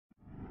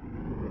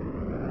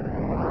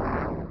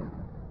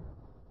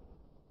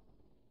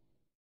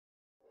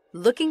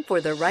Looking for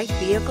the right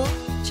vehicle?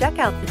 Check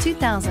out the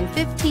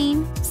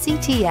 2015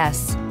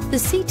 CTS. The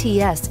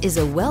CTS is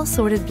a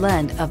well-sorted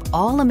blend of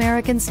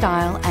all-American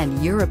style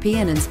and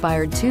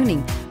European-inspired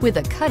tuning with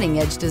a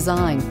cutting-edge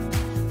design.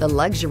 The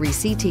luxury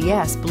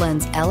CTS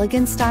blends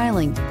elegant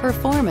styling,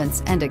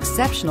 performance, and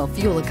exceptional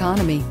fuel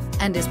economy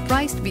and is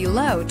priced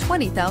below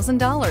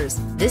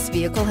 $20,000. This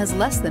vehicle has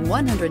less than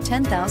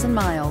 110,000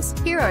 miles.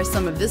 Here are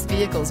some of this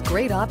vehicle's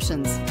great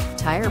options: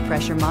 tire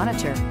pressure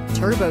monitor,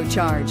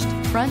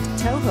 turbocharged, front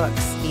tow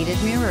hooks,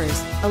 heated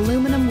mirrors,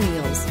 aluminum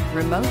wheels,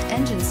 remote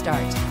engine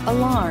start,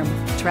 alarm,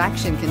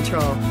 traction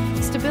control,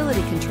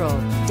 stability control,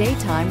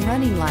 daytime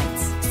running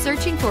lights.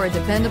 Searching for a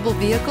dependable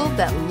vehicle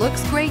that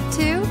looks great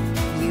too?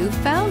 You've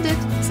found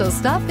it, so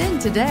stop in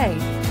today.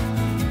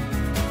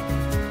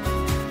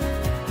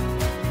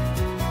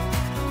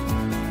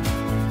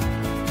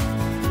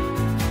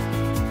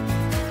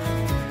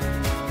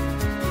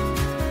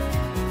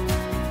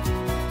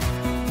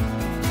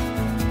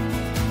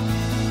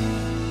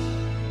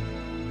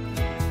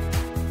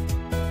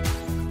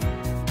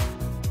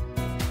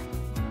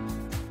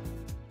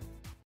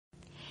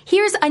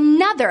 Here's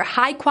another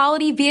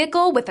high-quality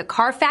vehicle with a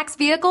Carfax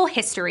Vehicle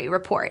History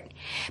Report.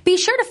 Be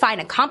sure to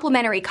find a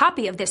complimentary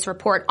copy of this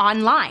report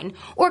online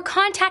or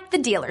contact the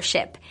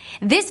dealership.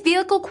 This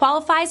vehicle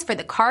qualifies for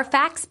the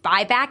Carfax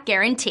Buyback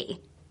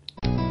Guarantee.